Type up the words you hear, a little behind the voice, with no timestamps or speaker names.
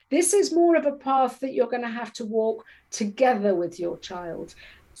This is more of a path that you're going to have to walk together with your child,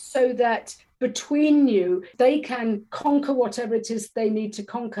 so that between you, they can conquer whatever it is they need to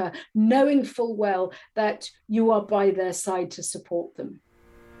conquer, knowing full well that you are by their side to support them.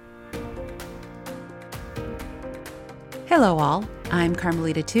 Hello all, I'm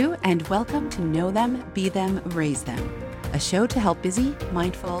Carmelita Tu, and welcome to Know Them, Be Them, Raise Them, a show to help busy,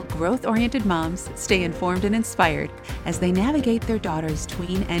 mindful, growth-oriented moms stay informed and inspired as they navigate their daughters'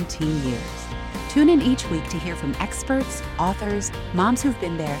 tween and teen years. Tune in each week to hear from experts, authors, moms who've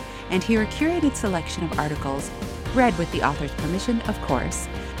been there, and hear a curated selection of articles, read with the author's permission, of course.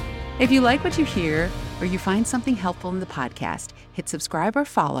 If you like what you hear, or you find something helpful in the podcast, hit subscribe or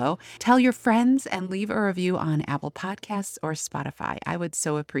follow, tell your friends, and leave a review on Apple Podcasts or Spotify. I would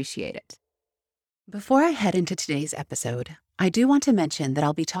so appreciate it. Before I head into today's episode, I do want to mention that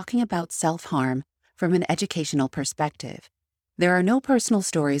I'll be talking about self-harm from an educational perspective. There are no personal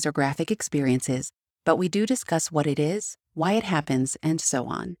stories or graphic experiences, but we do discuss what it is, why it happens, and so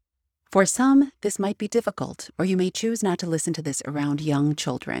on. For some, this might be difficult, or you may choose not to listen to this around young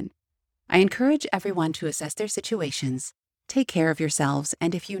children. I encourage everyone to assess their situations, take care of yourselves,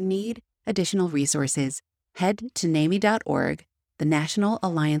 and if you need additional resources, head to NAMI.org, the National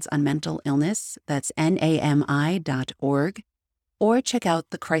Alliance on Mental Illness, that's NAMI.org, or check out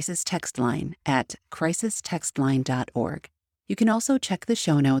the Crisis Text Line at crisistextline.org. You can also check the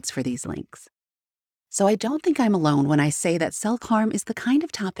show notes for these links. So I don't think I'm alone when I say that self-harm is the kind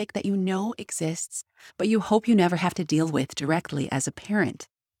of topic that you know exists, but you hope you never have to deal with directly as a parent.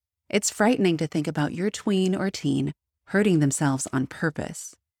 It's frightening to think about your tween or teen hurting themselves on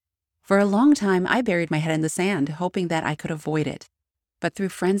purpose. For a long time, I buried my head in the sand, hoping that I could avoid it. But through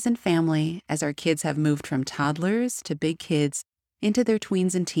friends and family, as our kids have moved from toddlers to big kids into their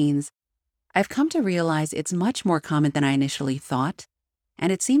tweens and teens, I've come to realize it's much more common than I initially thought,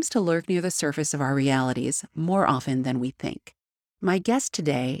 and it seems to lurk near the surface of our realities more often than we think. My guest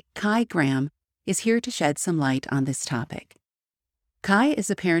today, Kai Graham, is here to shed some light on this topic. Kai is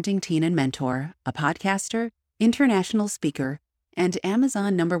a parenting teen and mentor, a podcaster, international speaker, and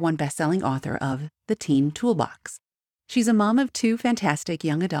Amazon #1 bestselling author of The Teen Toolbox. She's a mom of 2 fantastic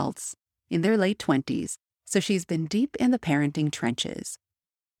young adults in their late 20s, so she's been deep in the parenting trenches.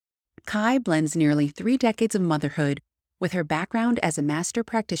 Kai blends nearly 3 decades of motherhood with her background as a master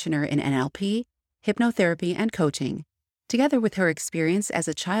practitioner in NLP, hypnotherapy, and coaching, together with her experience as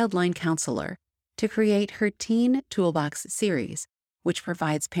a childline counselor, to create her Teen Toolbox series, which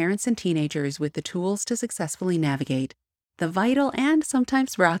provides parents and teenagers with the tools to successfully navigate the vital and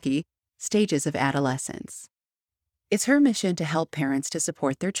sometimes rocky stages of adolescence. It's her mission to help parents to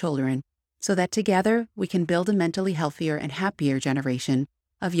support their children so that together we can build a mentally healthier and happier generation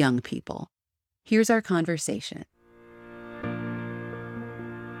of young people. Here's our conversation.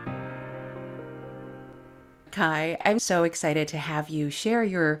 Kai, I'm so excited to have you share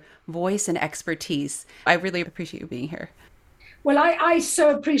your voice and expertise. I really appreciate you being here. Well, I so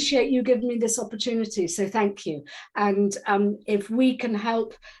appreciate you giving me this opportunity, so thank you. And if we can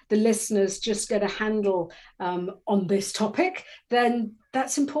help the listeners just get a handle on this topic, then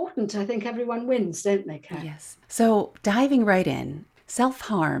that's important. I think everyone wins, don't they, Kat? Yes. So diving right in,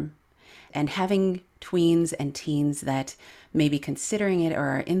 self-harm and having tweens and teens that may be considering it or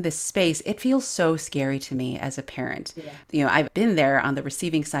are in this space, it feels so scary to me as a parent. Yeah. I've been there on the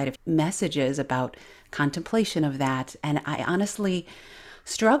receiving side of messages about contemplation of that, and I honestly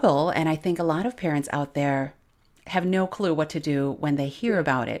struggle, and I think a lot of parents out there have no clue what to do when they hear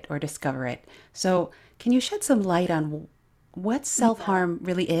about it or discover it. So can you shed some light on what self-harm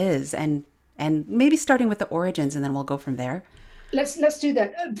really is, and maybe starting with the origins, and then we'll go from there? Let's do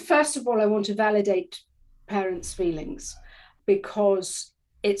that. First of all, I want to validate parents' feelings, because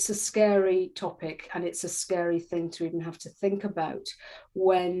it's a scary topic and it's a scary thing to even have to think about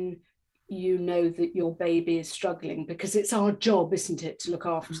when you know that your baby is struggling, because it's our job, isn't it, to look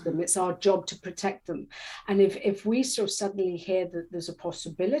after them. It's our job to protect them. And if we sort of suddenly hear that there's a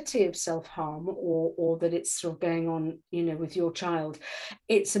possibility of self-harm, or that it's sort of going on, with your child,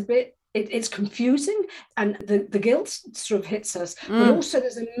 it's a bit, it's confusing, and the guilt sort of hits us, but also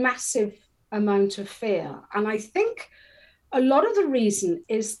there's a massive amount of fear. And I think a lot of the reason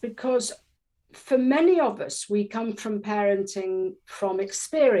is because for many of us, we come from parenting from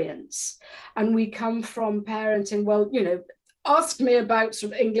experience, and we come from parenting, ask me about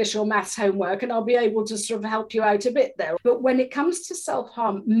sort of English or maths homework and I'll be able to sort of help you out a bit there. But when it comes to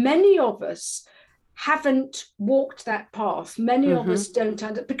self-harm, many of us haven't walked that path. Many of Mm-hmm. us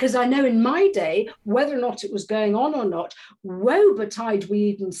don't, because I know in my day, whether or not it was going on or not, woe betide we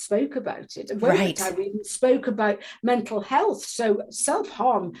even spoke about it. Woe Right. betide we even spoke about mental health. So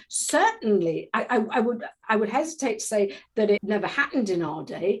self-harm, certainly, I would hesitate to say that it never happened in our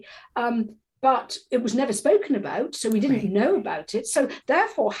day. But it was never spoken about, so we didn't know about it. So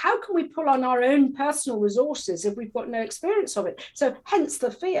therefore, how can we pull on our own personal resources if we've got no experience of it? So hence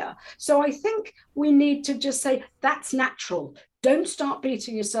the fear. So I think we need to just say, that's natural. Don't start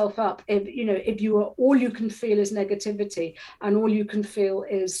beating yourself up if you are, all you can feel is negativity and all you can feel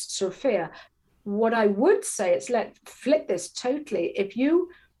is sort of fear. What I would say is, let's flip this totally. If you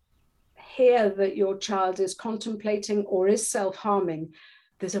hear that your child is contemplating or is self-harming,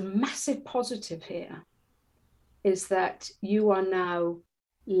 there's a massive positive here, is that you are now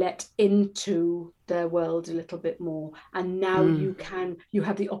let into their world a little bit more. And now you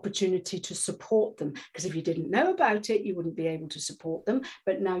have the opportunity to support them. Because if you didn't know about it, you wouldn't be able to support them.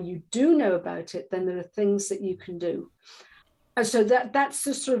 But now you do know about it, then there are things that you can do. So that's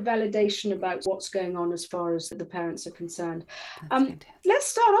the sort of validation about what's going on as far as the parents are concerned. Let's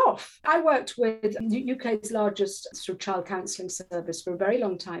start off. I worked with the UK's largest sort of child counselling service for a very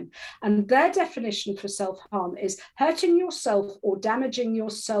long time. And their definition for self-harm is hurting yourself or damaging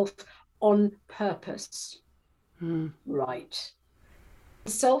yourself on purpose. Right.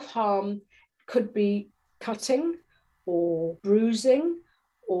 Self-harm could be cutting or bruising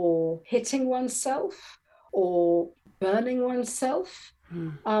or hitting oneself or burning oneself.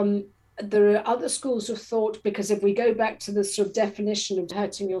 There are other schools of thought, because if we go back to the sort of definition of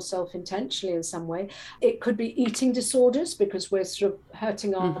hurting yourself intentionally in some way, it could be eating disorders, because we're sort of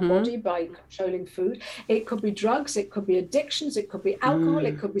hurting our body by controlling food. It could be drugs, it could be addictions, it could be alcohol,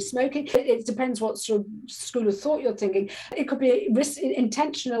 it could be smoking. It depends what sort of school of thought you're thinking. It could be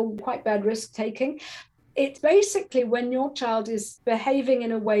intentional, quite bad risk taking. It's basically when your child is behaving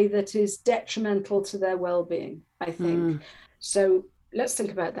in a way that is detrimental to their well-being, I think. So let's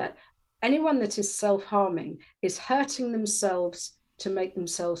think about that. Anyone that is self-harming is hurting themselves to make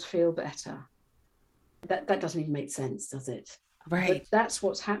themselves feel better. That doesn't even make sense, does it? Right. But that's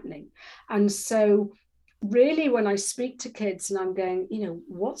what's happening. And so really, when I speak to kids and I'm going,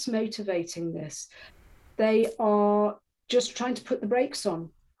 what's motivating this? They are just trying to put the brakes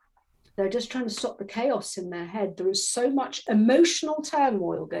on. They're just trying to stop the chaos in their head. There is so much emotional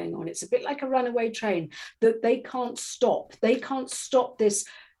turmoil going on. It's a bit like a runaway train that they can't stop. They can't stop this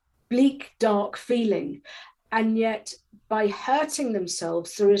bleak, dark feeling. And yet, by hurting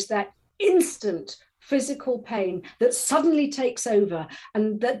themselves, there is that instant physical pain that suddenly takes over,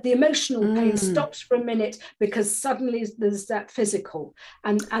 and that the emotional pain stops for a minute because suddenly there's that physical.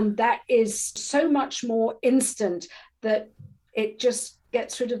 And that is so much more instant that it just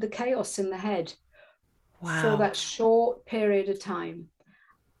gets rid of the chaos in the head for that short period of time.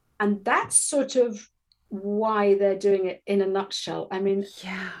 And that's sort of why they're doing it in a nutshell. I mean,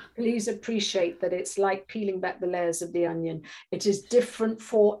 please appreciate that it's like peeling back the layers of the onion. It is different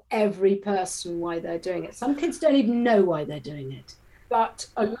for every person why they're doing it. Some kids don't even know why they're doing it. But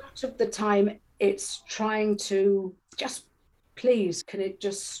a lot of the time, it's trying to just, please, can it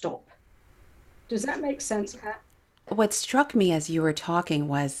just stop? Does that make sense, Kat? What struck me as you were talking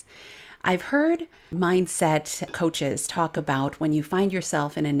was, I've heard mindset coaches talk about when you find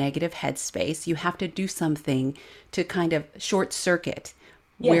yourself in a negative headspace, you have to do something to kind of short circuit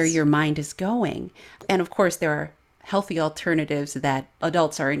where your mind is going. And of course, there are healthy alternatives that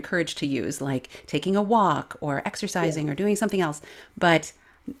adults are encouraged to use, like taking a walk or exercising or doing something else. But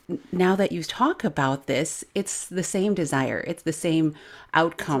now that you talk about this, it's the same desire. It's the same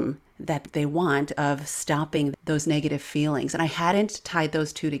outcome that they want of stopping those negative feelings. And I hadn't tied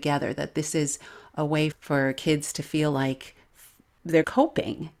those two together, that this is a way for kids to feel like they're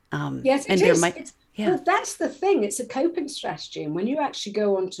coping. Yes, it is. Well, that's the thing. It's a coping strategy. And when you actually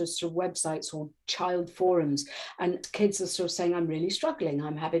go onto sort of websites or child forums and kids are sort of saying, I'm really struggling,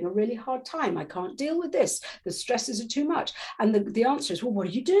 I'm having a really hard time, I can't deal with this, the stresses are too much. And the answer is, well, what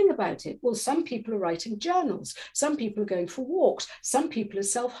are you doing about it? Well, some people are writing journals, some people are going for walks, some people are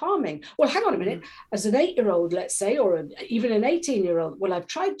self-harming. Well, hang on a minute, as an 8-year-old, let's say, or even an 18-year-old, well, I've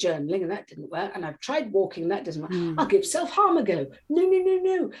tried journaling and that didn't work, and I've tried walking and that doesn't work. I'll give self-harm a go.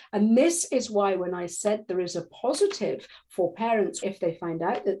 No. And this is why when I said there is a positive for parents if they find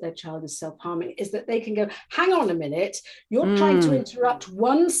out that their child is self-harming, is that they can go, hang on a minute, you're trying to interrupt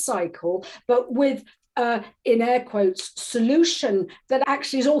one cycle, but with in air quotes, solution that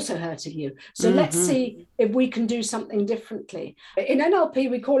actually is also hurting you. So let's see if we can do something differently. In NLP,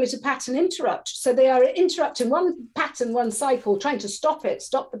 we call it a pattern interrupt. So they are interrupting one pattern, one cycle, trying to stop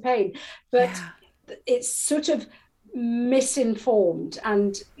the pain. But it's sort of misinformed,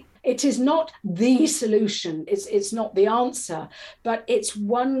 and it is not the solution. It's not the answer, but it's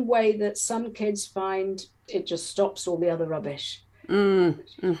one way that some kids find it just stops all the other rubbish.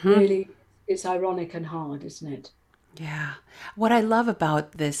 Really, it's ironic and hard, isn't it? Yeah. What I love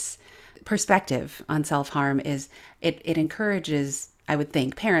about this perspective on self-harm is it encourages, I would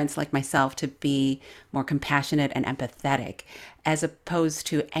think, parents like myself to be more compassionate and empathetic as opposed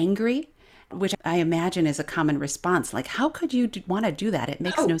to angry, which I imagine is a common response. Like, how could you want to do that? It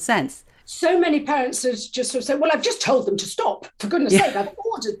makes no Oh, sense. so many parents have just sort of said, well, I've just told them to stop, for goodness Yeah. sake, I've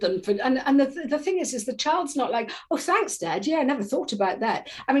ordered them for, and the thing is the child's not like, oh, thanks, Dad, yeah, I never thought about that.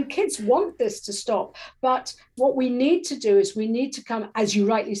 I mean, kids want this to stop, but what we need to do is we need to come, as you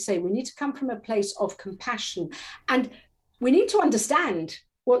rightly say, we need to come from a place of compassion, and we need to understand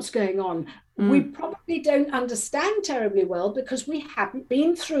what's going on. We Mm, probably don't understand terribly well because we haven't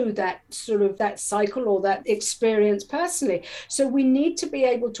been through that sort of that cycle or that experience personally. So we need to be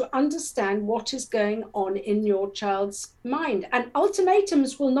able to understand what is going on in your child's mind. And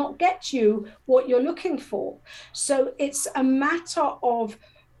ultimatums will not get you what you're looking for. So it's a matter of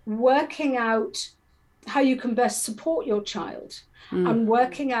working out how you can best support your child mm, and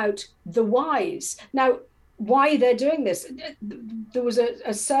working out the whys. Now, why they're doing this. There was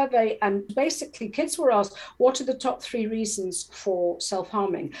a survey, and basically kids were asked, what are the top 3 reasons for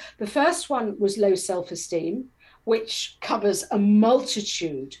self-harming? The first one was low self-esteem, which covers a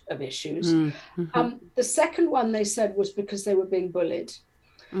multitude of issues. mm, mm-hmm, The second one they said was because they were being bullied.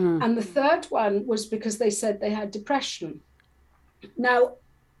 mm, And the third one was because they said they had depression. Now,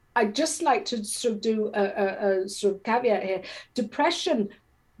 I'd just like to sort of do a sort of caveat here. Depression,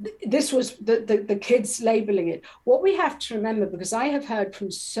 this was the kids labeling it. What we have to remember, because I have heard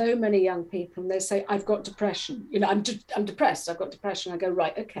from so many young people, and they say, I've got depression. I'm depressed. I've got depression. I go,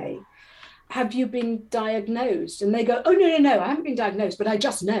 right, okay. Have you been diagnosed? And they go, oh, no, I haven't been diagnosed, but I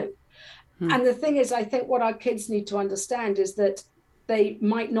just know. mm. And the thing is, I think what our kids need to understand is that they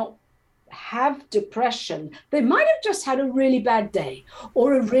might not have depression. They might have just had a really bad day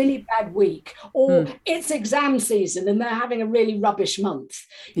or a really bad week, or Mm. it's exam season and they're having a really rubbish month.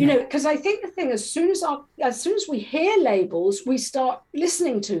 Yeah. Because I think the thing, as soon as we hear labels, we start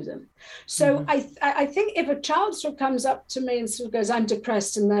listening to them. So Mhm. I think if a child sort of comes up to me and sort of goes, I'm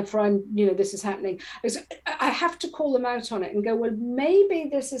depressed and therefore this is happening, I have to call them out on it and go, well, maybe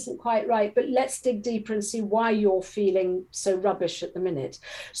this isn't quite right, but let's dig deeper and see why you're feeling so rubbish at the minute.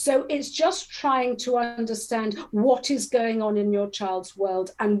 So it's just trying to understand what is going on in your child's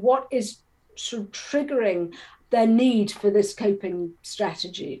world and what is sort of triggering their need for this coping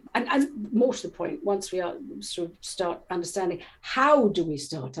strategy. And more to the point, once we are sort of start understanding, how do we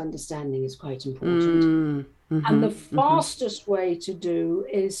start understanding is quite important. Mm. And the Mhm. Mhm. fastest way to do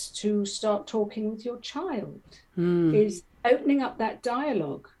is to start talking with your child, Mm. is opening up that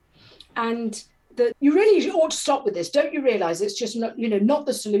dialogue. And that you really ought to stop with this. Don't you realize it's just not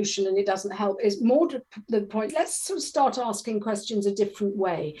the solution and it doesn't help? It's more to the point. Let's sort of start asking questions a different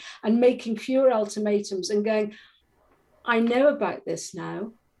way and making fewer ultimatums and going, I know about this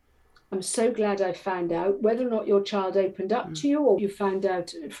now. I'm so glad I found out, whether or not your child opened up Mm. to you or you found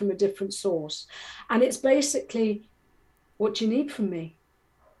out from a different source. And it's basically, what do you need from me?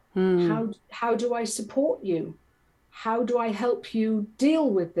 Mm. How do I support you? How do I help you deal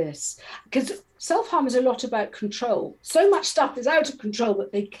with this? Because self-harm is a lot about control. So much stuff is out of control,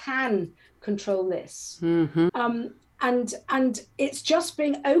 but they can control this. Mhm. And it's just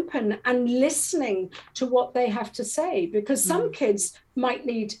being open and listening to what they have to say, because some Mm. kids might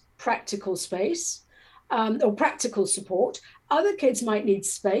need practical space, or practical support. Other kids might need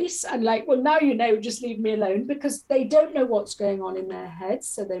space and like, well, now just leave me alone, because they don't know what's going on in their heads,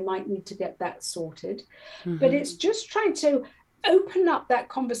 so they might need to get that sorted. But Mhm. it's just trying to open up that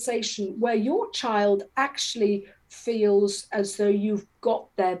conversation where your child actually feels as though you've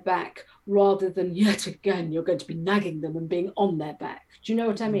got their back, rather than yet again you're going to be nagging them and being on their back. Do you know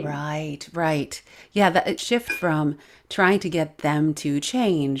what I mean? Right, right. Yeah, that shift from trying to get them to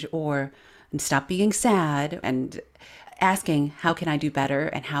change or stop being sad and asking, how can I do better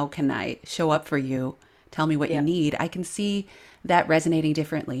and how can I show up for you? Tell me what you Yeah. need. I can see that resonating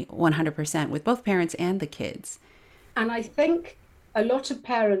differently 100% with both parents and the kids. And I think a lot of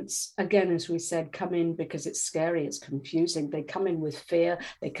parents, again, as we said, come in because it's scary, it's confusing. They come in with fear,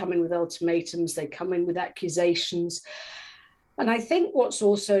 they come in with ultimatums, they come in with accusations. And I think what's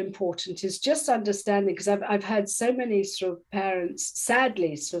also important is just understanding, because I've heard so many sort of parents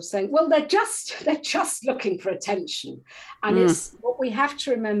sadly sort of saying, well, they're just looking for attention. And Mm. it's what we have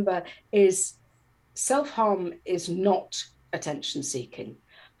to remember is self-harm is not attention seeking.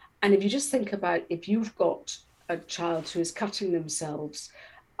 And if you just think about, if you've got a child who is cutting themselves,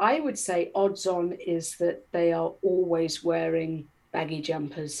 I would say odds on is that they are always wearing baggy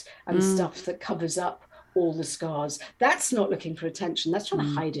jumpers and stuff that covers up all the scars. That's not looking for attention. That's trying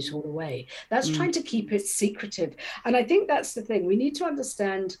to hide it all away. That's trying to keep it secretive. And I think that's the thing. We need to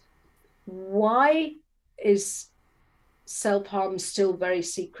understand, why is self-harm still very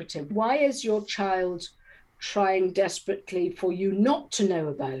secretive? Why is your child trying desperately for you not to know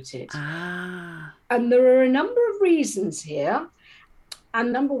about it? And there are a number of reasons here.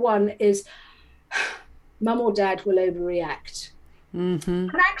 And number one is mum or dad will overreact.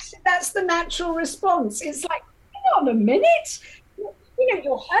 And actually, that's the natural response. It's like, hang on a minute,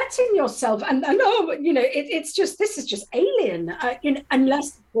 you're hurting yourself. And oh, it's just, this is just alien,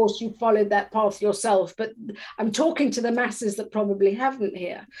 unless, of course, you followed that path yourself. But I'm talking to the masses that probably haven't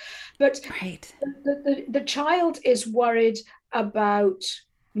here. But the child is worried about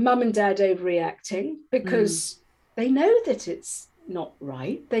mum and dad overreacting because they know that it's not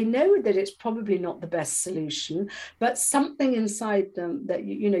right. They know that it's probably not the best solution, but something inside them that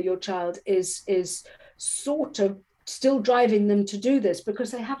your child is sort of still driving them to do this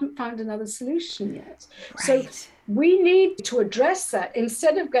because they haven't found another solution yet. So we need to address that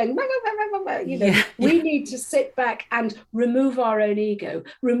instead of going, we need to sit back and remove our own ego,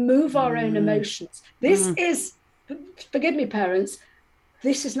 remove our own emotions. This is, forgive me, parents,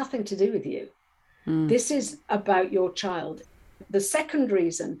 this is nothing to do with you. This is about your child. The second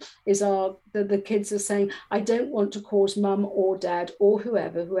reason is the kids are saying, I don't want to cause mum or dad or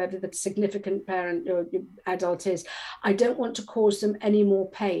whoever the significant parent or adult is, I don't want to cause them any more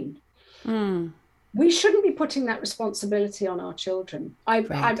pain. We shouldn't be putting that responsibility on our children.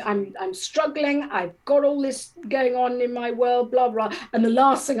 I'm struggling. I've got all this going on in my world, blah, blah. And the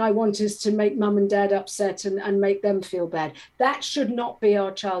last thing I want is to make mum and dad upset and make them feel bad. That should not be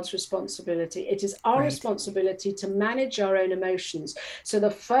our child's responsibility. It is our responsibility to manage our own emotions. So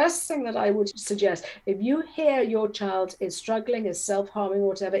the first thing that I would suggest, if you hear your child is struggling, is self-harming,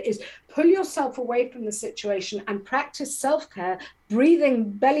 whatever, is pull yourself away from the situation and practice self-care, breathing,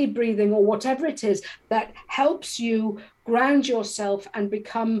 belly breathing, or whatever it is that helps you ground yourself and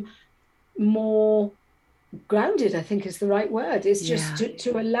become more grounded, I think is the right word. It's just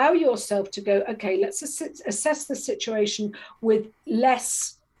to allow yourself to go, okay, let's assess the situation with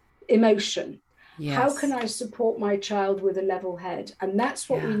less emotion. How can I support my child with a level head? And that's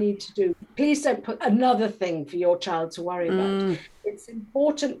what we need to do. Please don't put another thing for your child to worry about. It's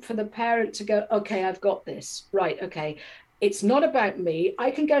important for the parent to go, okay, I've got this. Right, okay. It's not about me. I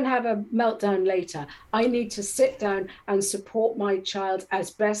can go and have a meltdown later. I need to sit down and support my child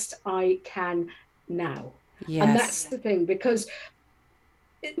as best I can now. And that's the thing, because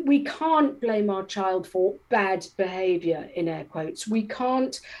we can't blame our child for bad behavior, in air quotes. We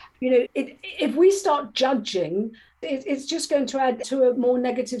can't, if we start judging, it's just going to add to a more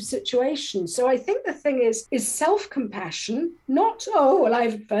negative situation. So I think the thing is self-compassion, not, oh, well,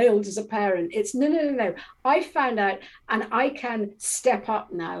 I've failed as a parent. It's no. I found out and I can step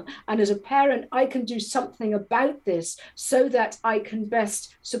up now. And as a parent, I can do something about this so that I can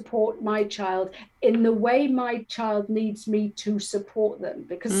best support my child in the way my child needs me to support them.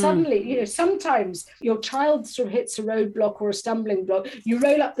 Because suddenly, sometimes your child sort of hits a roadblock or a stumbling block, you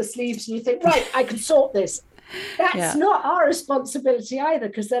roll up the sleeves and you think, right, I can sort this. That's not our responsibility either,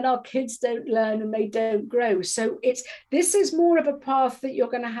 because then our kids don't learn and they don't grow. So this is more of a path that you're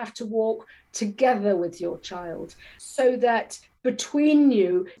going to have to walk together with your child so that between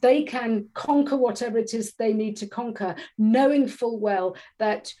you, they can conquer whatever it is they need to conquer, knowing full well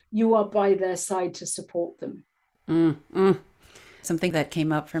that you are by their side to support them. Something that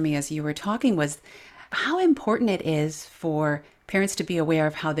came up for me as you were talking was how important it is for parents to be aware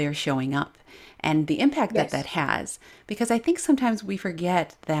of how they're showing up and the impact that has. Because I think sometimes we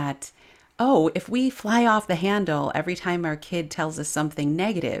forget that, if we fly off the handle every time our kid tells us something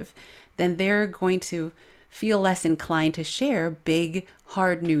negative, then they're going to feel less inclined to share big,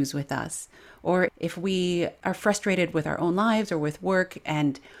 hard news with us. Or if we are frustrated with our own lives or with work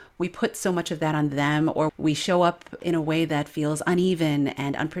and we put so much of that on them, or we show up in a way that feels uneven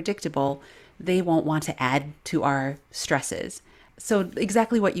and unpredictable, they won't want to add to our stresses. So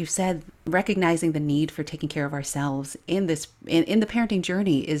exactly what you said, recognizing the need for taking care of ourselves in the parenting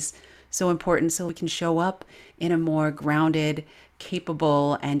journey is so important, so we can show up in a more grounded,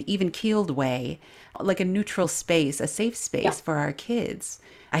 capable, and even keeled way, like a neutral space, a safe space for our kids.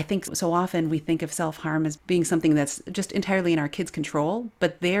 I think so often we think of self-harm as being something that's just entirely in our kids' control,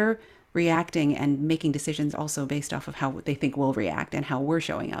 but they're reacting and making decisions also based off of how they think we'll react and how we're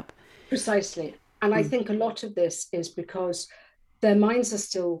showing up. Precisely. And I think a lot of this is because their minds are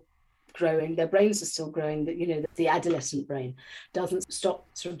still growing, their brains are still growing, that, you know, the adolescent brain doesn't stop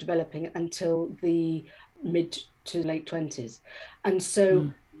sort of developing until the mid to late 20s. And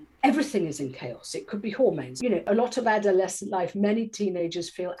so everything is in chaos. It could be hormones. You know, a lot of adolescent life, many teenagers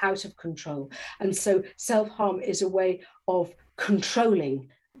feel out of control. And so self-harm is a way of controlling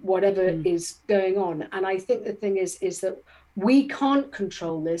whatever is going on. And I think the thing is that we can't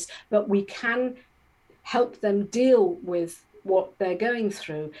control this, but we can help them deal with what they're going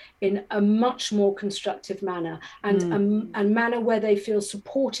through in a much more constructive manner, and a manner where they feel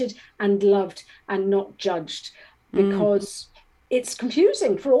supported and loved and not judged, because it's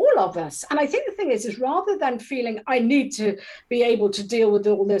confusing for all of us. And I think the thing is rather than feeling I need to be able to deal with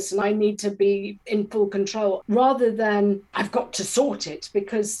all this and I need to be in full control, rather than I've got to sort it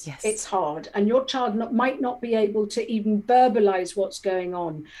because it's hard, and your child might not be able to even verbalize what's going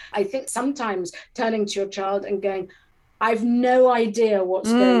on. I think sometimes turning to your child and going, I've no idea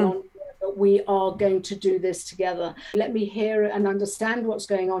what's going on, but we are going to do this together. Let me hear and understand what's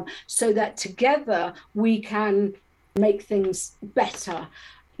going on so that together we can make things better.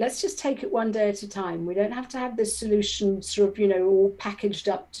 Let's just take it one day at a time. We don't have to have this solution sort of, you know, all packaged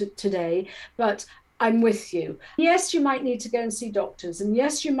up today, but I'm with you. Yes, you might need to go and see doctors, and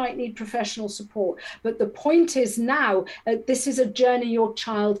yes, you might need professional support. But the point is now, this is a journey your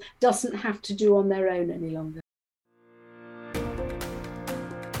child doesn't have to do on their own any longer.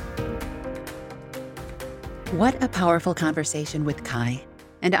 What a powerful conversation with Kai.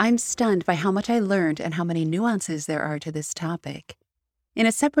 And I'm stunned by how much I learned and how many nuances there are to this topic. In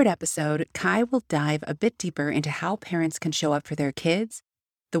a separate episode, Kai will dive a bit deeper into how parents can show up for their kids,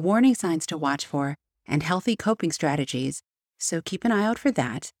 the warning signs to watch for, and healthy coping strategies, so keep an eye out for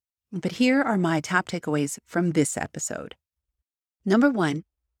that. But here are my top takeaways from this episode. Number 1,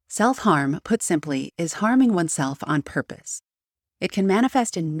 self-harm, put simply, is harming oneself on purpose. It can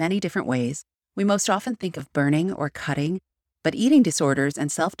manifest in many different ways. We most often think of burning or cutting, but eating disorders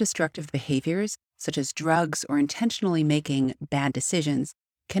and self-destructive behaviors, such as drugs or intentionally making bad decisions,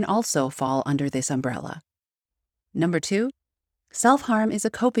 can also fall under this umbrella. Number 2, self-harm is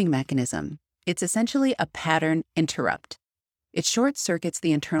a coping mechanism. It's essentially a pattern interrupt. It short-circuits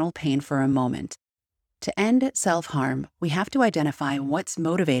the internal pain for a moment. To end self-harm, we have to identify what's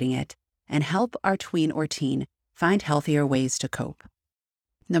motivating it and help our tween or teen find healthier ways to cope.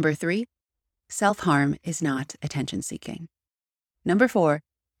 Number 3, self-harm is not attention-seeking. Number 4,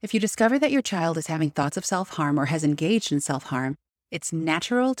 if you discover that your child is having thoughts of self-harm or has engaged in self-harm, it's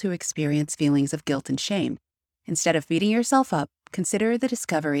natural to experience feelings of guilt and shame. Instead of beating yourself up, consider the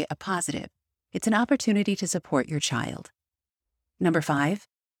discovery a positive. It's an opportunity to support your child. Number 5,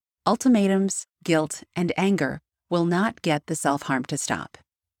 ultimatums, guilt, and anger will not get the self-harm to stop.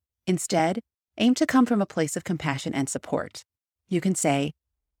 Instead, aim to come from a place of compassion and support. You can say,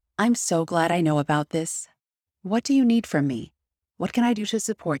 I'm so glad I know about this. What do you need from me? What can I do to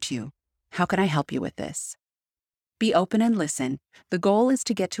support you? How can I help you with this? Be open and listen. The goal is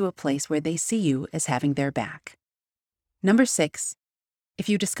to get to a place where they see you as having their back. Number 6, if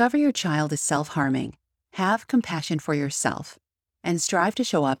you discover your child is self-harming, have compassion for yourself and strive to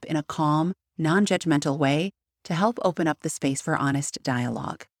show up in a calm, non-judgmental way to help open up the space for honest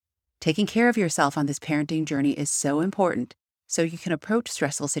dialogue. Taking care of yourself on this parenting journey is so important so you can approach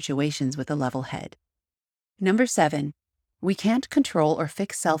stressful situations with a level head. Number 7, we can't control or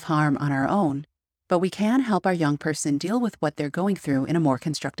fix self-harm on our own, but we can help our young person deal with what they're going through in a more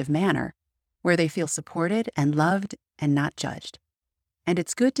constructive manner, where they feel supported and loved and not judged. And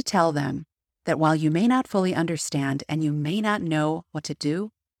it's good to tell them that while you may not fully understand and you may not know what to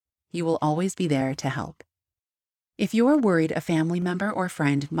do, you will always be there to help. If you're worried a family member or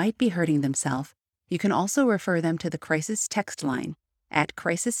friend might be hurting themselves, you can also refer them to the Crisis Text Line at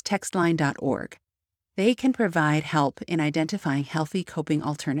crisistextline.org. They can provide help in identifying healthy coping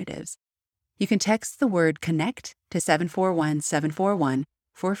alternatives. You can text the word CONNECT to 741-741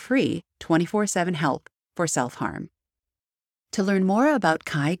 for free 24/7 help for self-harm. To learn more about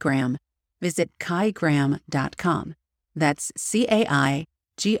Kai Graham, visit kaigraham.com. That's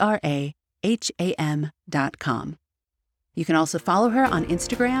CAIGRAHAM.com. You can also follow her on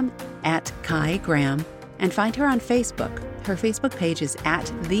Instagram at Kai Graham and find her on Facebook. Her Facebook page is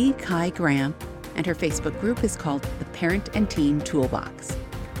at The Kai Graham, and her Facebook group is called The Parent and Teen Toolbox.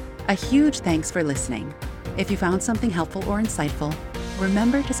 A huge thanks for listening. If you found something helpful or insightful,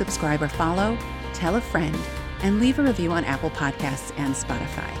 remember to subscribe or follow, tell a friend, and leave a review on Apple Podcasts and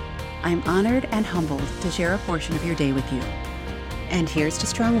Spotify. I'm honored and humbled to share a portion of your day with you. And here's to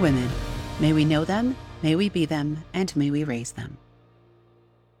strong women. May we know them, may we be them, and may we raise them.